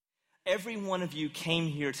every one of you came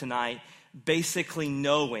here tonight basically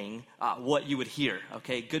knowing what you would hear,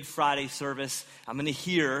 okay? Good Friday service, I'm going to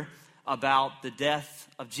hear about the death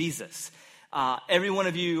of Jesus. Every one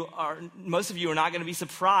of you most of you are not going to be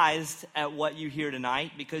surprised at what you hear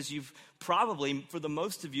tonight because you've probably, for the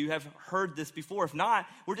most of you, have heard this before. If not,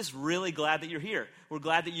 we're just really glad that you're here. We're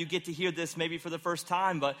glad that you get to hear this maybe for the first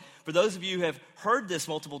time, but for those of you who have heard this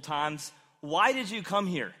multiple times, why did you come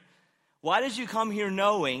here? Why did you come here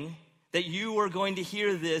knowing that you were going to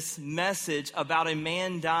hear this message about a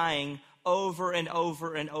man dying over and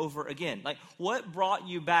over and over again? Like, what brought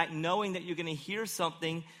you back knowing that you're going to hear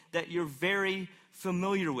something that you're very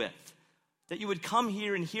familiar with? That you would come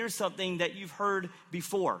here and hear something that you've heard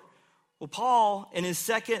before? Well, Paul, in his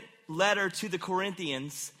second letter to the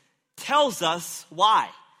Corinthians, tells us why.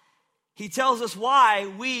 He tells us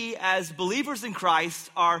why we, as believers in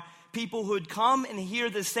Christ, are people who would come and hear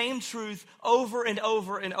the same truth over and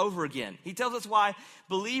over and over again. He tells us why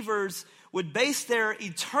believers would base their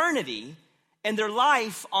eternity and their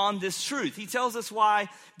life on this truth. He tells us why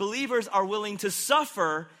believers are willing to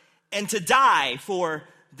suffer and to die for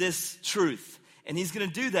this truth. And he's going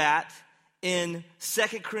to do that in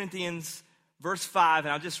 2 Corinthians verse 5.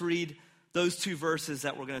 And I'll just read those two verses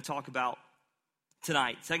that we're going to talk about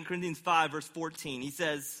tonight. 2 Corinthians 5 verse 14. He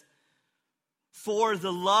says, "For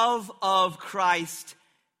the love of Christ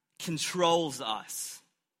controls us,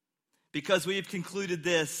 because we have concluded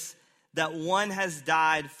this, that one has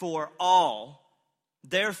died for all,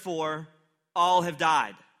 therefore all have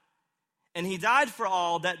died. And he died for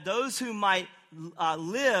all, that those who might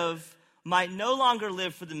live might no longer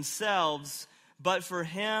live for themselves, but for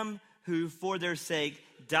him who for their sake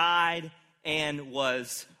died and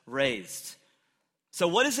was raised." So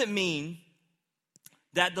what does it mean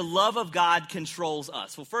that the love of God controls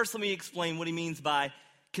us? Well, first let me explain what he means by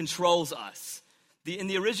controls us. In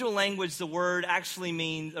the original language, the word actually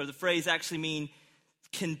means, or the phrase actually means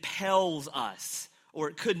compels us, or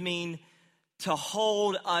it could mean to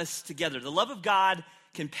hold us together. The love of God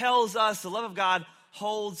compels us. The love of God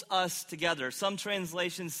holds us together. Some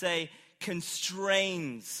translations say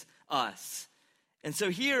constrains us. And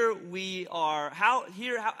so here we are. How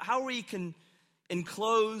are we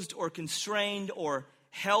enclosed or constrained or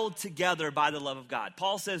held together by the love of God?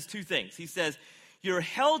 Paul says two things. He says, you're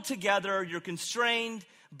held together, you're constrained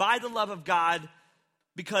by the love of God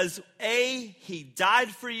because A, he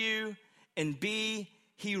died for you, and B,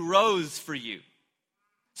 he rose for you.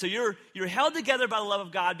 So you're held together by the love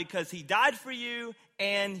of God because he died for you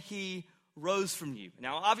and he rose from you.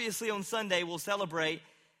 Now, obviously on Sunday we'll celebrate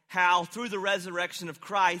how through the resurrection of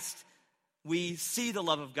Christ we see the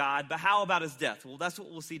love of God, but how about his death? Well, that's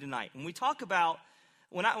what we'll see tonight. When we talk about,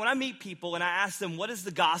 when I meet people and I ask them, what is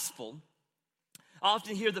the gospel? I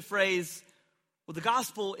often hear the phrase, well, the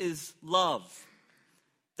gospel is love.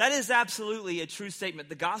 That is absolutely a true statement.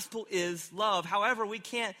 The gospel is love. However, we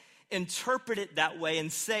can't interpret it that way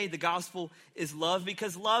and say the gospel is love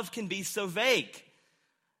because love can be so vague.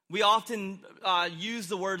 We often use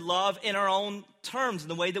the word love in our own terms, in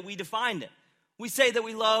the way that we define it. We say that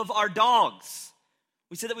we love our dogs.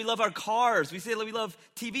 We say that we love our cars. We say that we love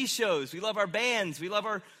TV shows. We love our bands. We love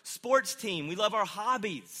our sports team. We love our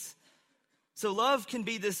hobbies. So love can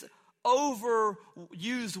be this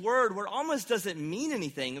overused word where it almost doesn't mean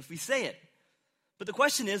anything if we say it. But the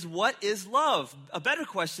question is, what is love? A better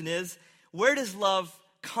question is, where does love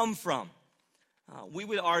come from? We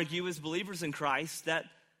would argue as believers in Christ that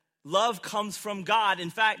love comes from God.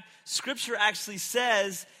 In fact, Scripture actually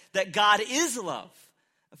says that God is love.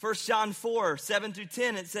 1 John 4, 7 through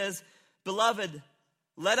 10, it says, "Beloved,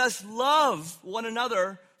 let us love one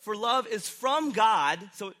another, for love is from God."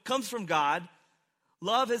 So it comes from God.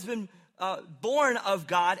 Love has been born of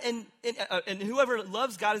God, and whoever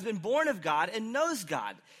loves God has been born of God and knows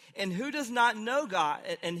God. And who does not know God,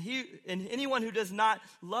 and anyone who does not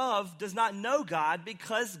love does not know God,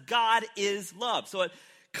 because God is love. So it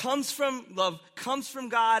comes from love, comes from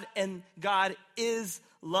God, and God is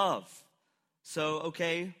love. So,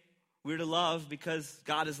 okay, we're to love because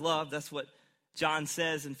God is love. That's what John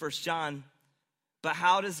says in 1 John. But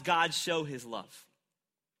how does God show his love?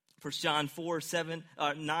 1 John 4,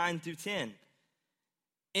 9 through 10.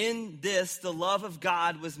 "In this, the love of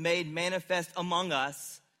God was made manifest among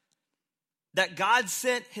us, that God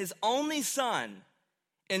sent his only Son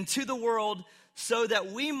into the world so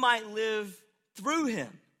that we might live through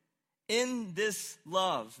him. In this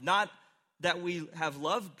love, not that we have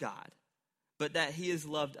loved God, but that he has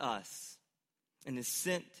loved us and has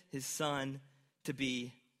sent his Son to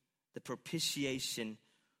be the propitiation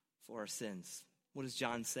for our sins." What does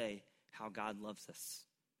John say? How God loves us.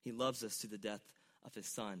 He loves us through the death of his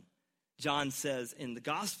Son. John says in the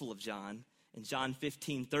Gospel of John, in John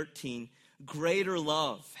 15:13, greater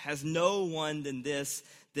love has no one than this,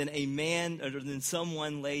 than a man, or than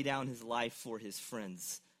someone lay down his life for his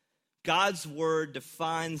friends. God's word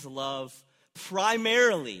defines love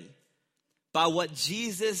primarily by what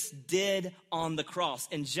Jesus did on the cross.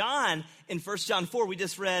 And John, in 1 John 4, we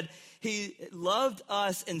just read, he loved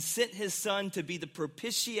us and sent his son to be the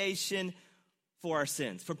propitiation for our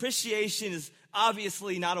sins. Propitiation is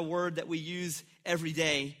obviously not a word that we use every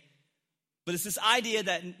day, but it's this idea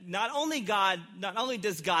that not only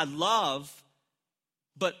does God love,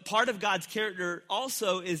 but part of God's character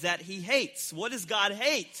also is that he hates. What does God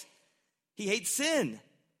hate? He hates sin.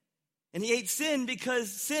 And he hates sin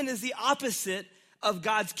because sin is the opposite of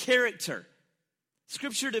God's character.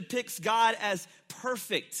 Scripture depicts God as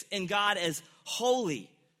perfect and God as holy.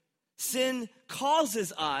 Sin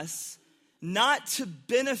causes us not to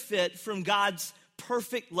benefit from God's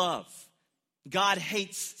perfect love. God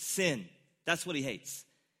hates sin. That's what he hates,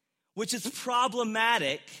 which is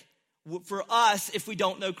problematic for us if we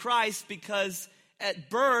don't know Christ, because at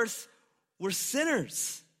birth, we're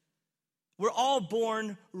sinners. We're all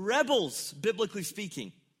born rebels, biblically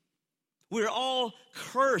speaking. We're all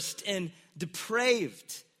cursed and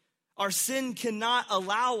depraved. Our sin cannot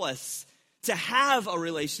allow us to have a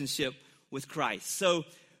relationship with Christ. So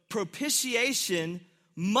propitiation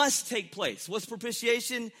must take place. What's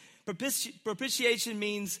propitiation? Propitiation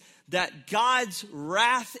means that God's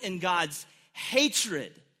wrath and God's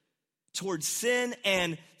hatred towards sin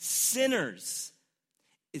and sinners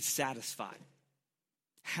is satisfied.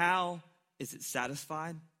 How is it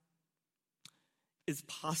satisfied? It's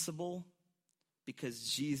possible because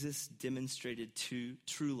Jesus demonstrated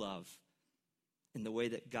true love in the way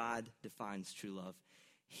that God defines true love.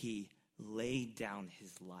 He laid down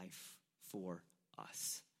his life for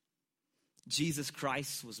us. Jesus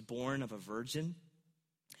Christ was born of a virgin.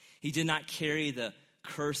 He did not carry the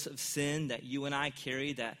curse of sin that you and I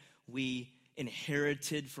carry, that we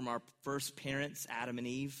inherited from our first parents, Adam and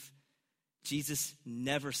Eve. Jesus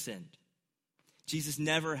never sinned. Jesus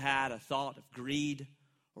never had a thought of greed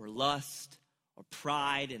or lust or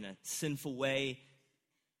pride in a sinful way.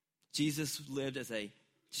 Jesus lived as a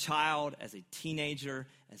child, as a teenager,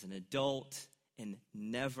 as an adult, and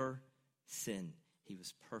never sinned. He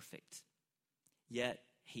was perfect. Yet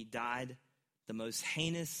he died the most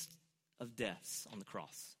heinous of deaths on the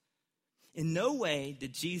cross. In no way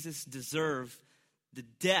did Jesus deserve the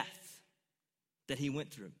death that he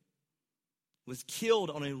went through. He was killed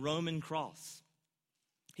on a Roman cross.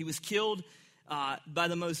 He was killed by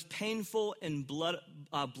the most painful and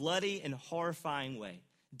bloody and horrifying way,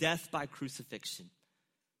 death by crucifixion.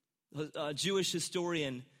 Jewish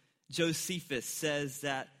historian Josephus says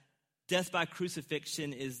that death by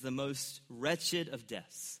crucifixion is the most wretched of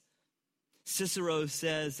deaths. Cicero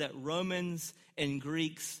says that Romans and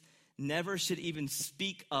Greeks never should even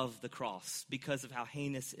speak of the cross because of how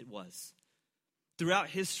heinous it was. Throughout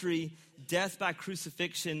history, death by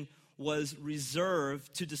crucifixion was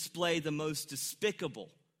reserved to display the most despicable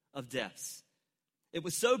of deaths. It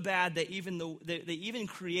was so bad that they even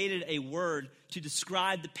created a word to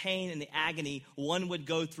describe the pain and the agony one would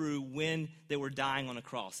go through when they were dying on a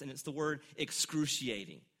cross, and it's the word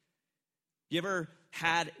excruciating. You ever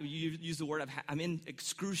use the word, I'm in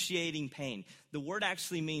excruciating pain? The word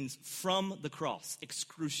actually means from the cross,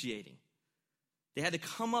 excruciating. They had to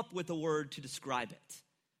come up with a word to describe it.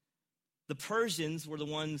 The Persians were the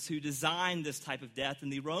ones who designed this type of death,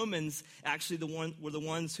 and the Romans actually were the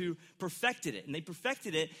ones who perfected it. And they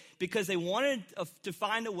perfected it because they wanted to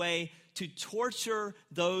find a way to torture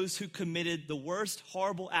those who committed the worst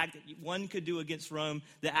horrible act that one could do against Rome,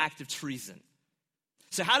 the act of treason.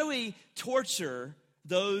 So how do we torture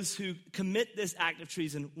those who commit this act of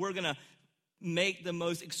treason? We're going to make the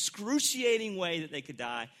most excruciating way that they could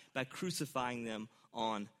die by crucifying them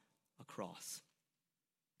on a cross.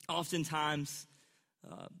 Oftentimes,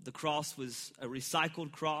 the cross was a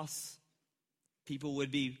recycled cross. People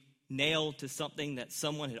would be nailed to something that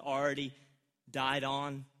someone had already died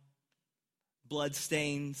on. Blood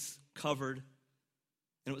stains covered.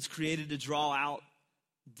 And it was created to draw out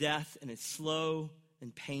death in a slow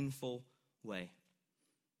and painful way.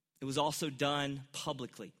 It was also done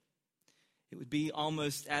publicly. It would be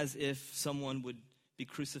almost as if someone would be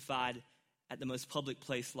crucified at the most public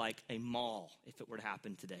place like a mall, if it were to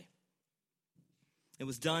happen today. It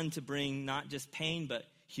was done to bring not just pain, but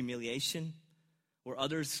humiliation, where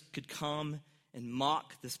others could come and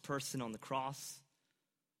mock this person on the cross.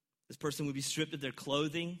 This person would be stripped of their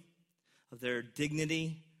clothing, of their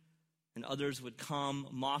dignity, and others would come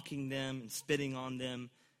mocking them and spitting on them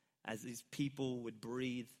as these people would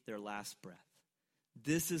breathe their last breath.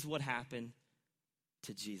 This is what happened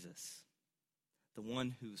to Jesus, the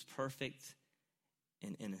one who's perfect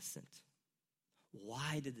and innocent.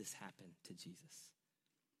 Why did this happen to Jesus?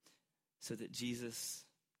 So that Jesus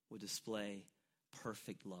would display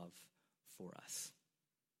perfect love for us.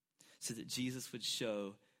 So that Jesus would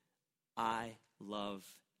show, I love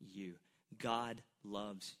you. God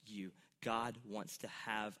loves you. God wants to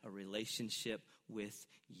have a relationship with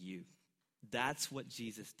you. That's what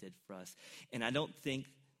Jesus did for us. And I don't think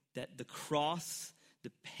that the cross,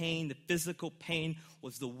 the pain, the physical pain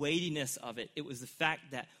was the weightiness of it. It was the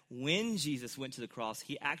fact that when Jesus went to the cross,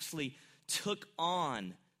 he actually took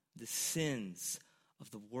on the sins of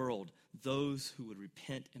the world, those who would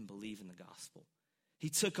repent and believe in the gospel. He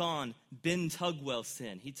took on Ben Tugwell's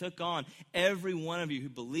sin. He took on every one of you who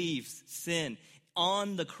believes sin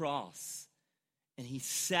on the cross. And he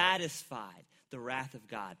satisfied the wrath of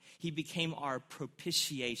God. He became our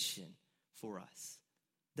propitiation for us.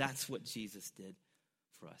 That's what Jesus did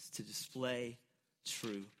for us, to display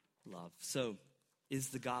true love. So, is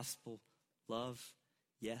the gospel love?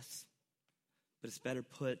 Yes. But it's better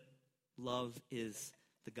put, love is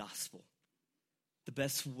the gospel. The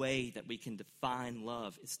best way that we can define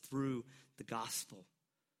love is through the gospel.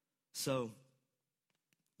 So,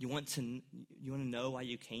 you want to know why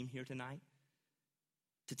you came here tonight?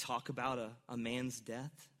 To talk about a man's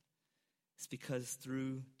death? It's because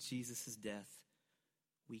through Jesus' death,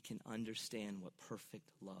 we can understand what perfect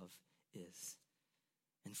love is.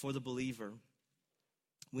 And for the believer,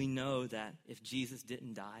 we know that if Jesus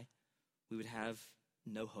didn't die, we would have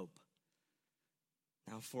no hope.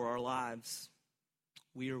 Now, for our lives,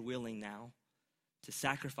 we are willing now to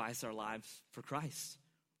sacrifice our lives for Christ.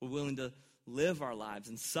 We're willing to live our lives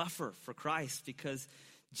and suffer for Christ because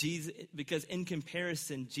in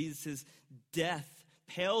comparison, Jesus' death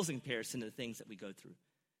pales in comparison to the things that we go through.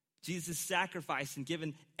 Jesus sacrificed and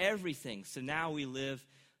given everything. So now we live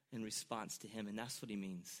in response to him. And that's what he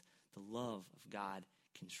means. The love of God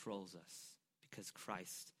controls us because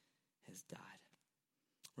Christ has died.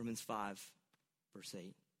 Romans 5, verse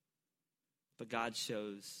 8. But God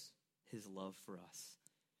shows his love for us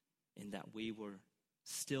in that we were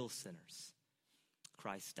still sinners.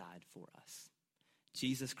 Christ died for us.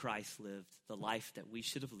 Jesus Christ lived the life that we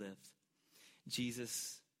should have lived.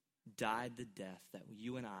 Jesus died the death that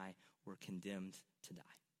you and I were condemned to die.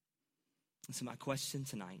 And so my question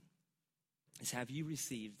tonight is, have you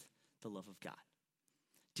received the love of God?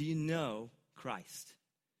 Do you know Christ?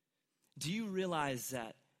 Do you realize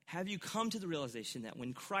that, have you come to the realization that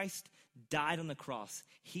when Christ died on the cross,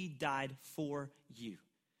 he died for you?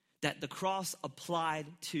 That the cross applied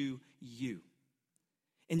to you.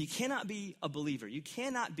 And you cannot be a believer. You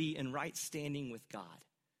cannot be in right standing with God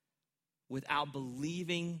without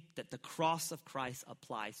believing that the cross of Christ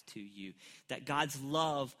applies to you, that God's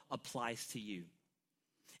love applies to you.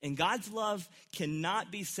 And God's love cannot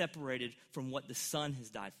be separated from what the Son has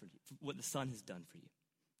died for you, what the Son has done for you.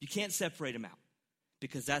 You can't separate them out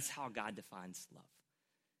because that's how God defines love.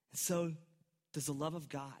 And so, does the love of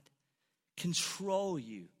God control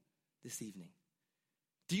you this evening?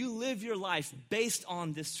 Do you live your life based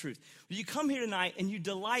on this truth? Will you come here tonight and you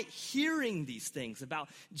delight hearing these things about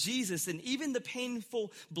Jesus and even the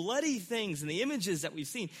painful, bloody things and the images that we've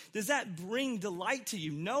seen? Does that bring delight to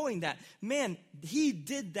you, knowing that, man, he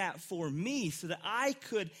did that for me so that I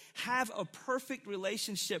could have a perfect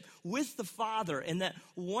relationship with the Father, and that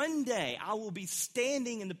one day I will be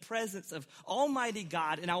standing in the presence of Almighty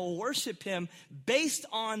God and I will worship him based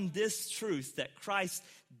on this truth that Christ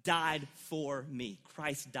died for me.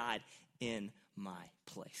 Christ died in my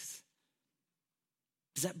place.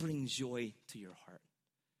 Does that bring joy to your heart?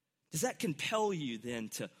 Does that compel you then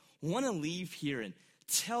to want to leave here and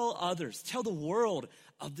tell others, tell the world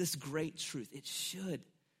of this great truth? It should.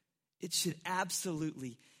 It should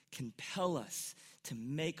absolutely compel us to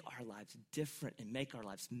make our lives different and make our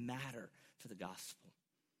lives matter for the gospel.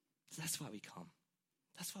 So that's why we come.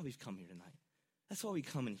 That's why we've come here tonight. That's why we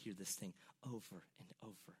come and hear this thing over and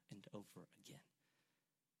over and over again.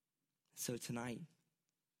 So tonight,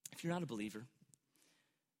 if you're not a believer,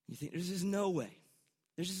 you think there's just no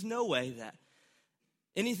way that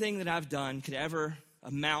anything that I've done could ever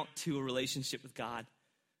amount to a relationship with God.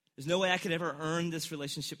 There's no way I could ever earn this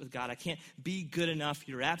relationship with God. I can't be good enough.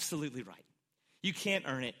 You're absolutely right. You can't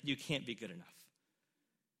earn it. You can't be good enough.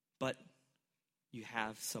 But you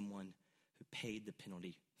have someone who paid the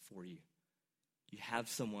penalty for you. You have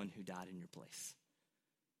someone who died in your place.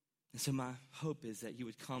 And so my hope is that you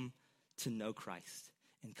would come to know Christ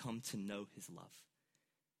and come to know his love.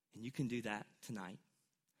 And you can do that tonight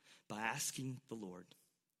by asking the Lord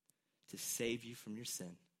to save you from your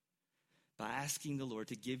sin by asking the Lord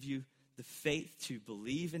to give you the faith to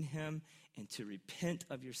believe in him and to repent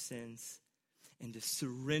of your sins and to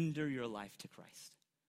surrender your life to Christ.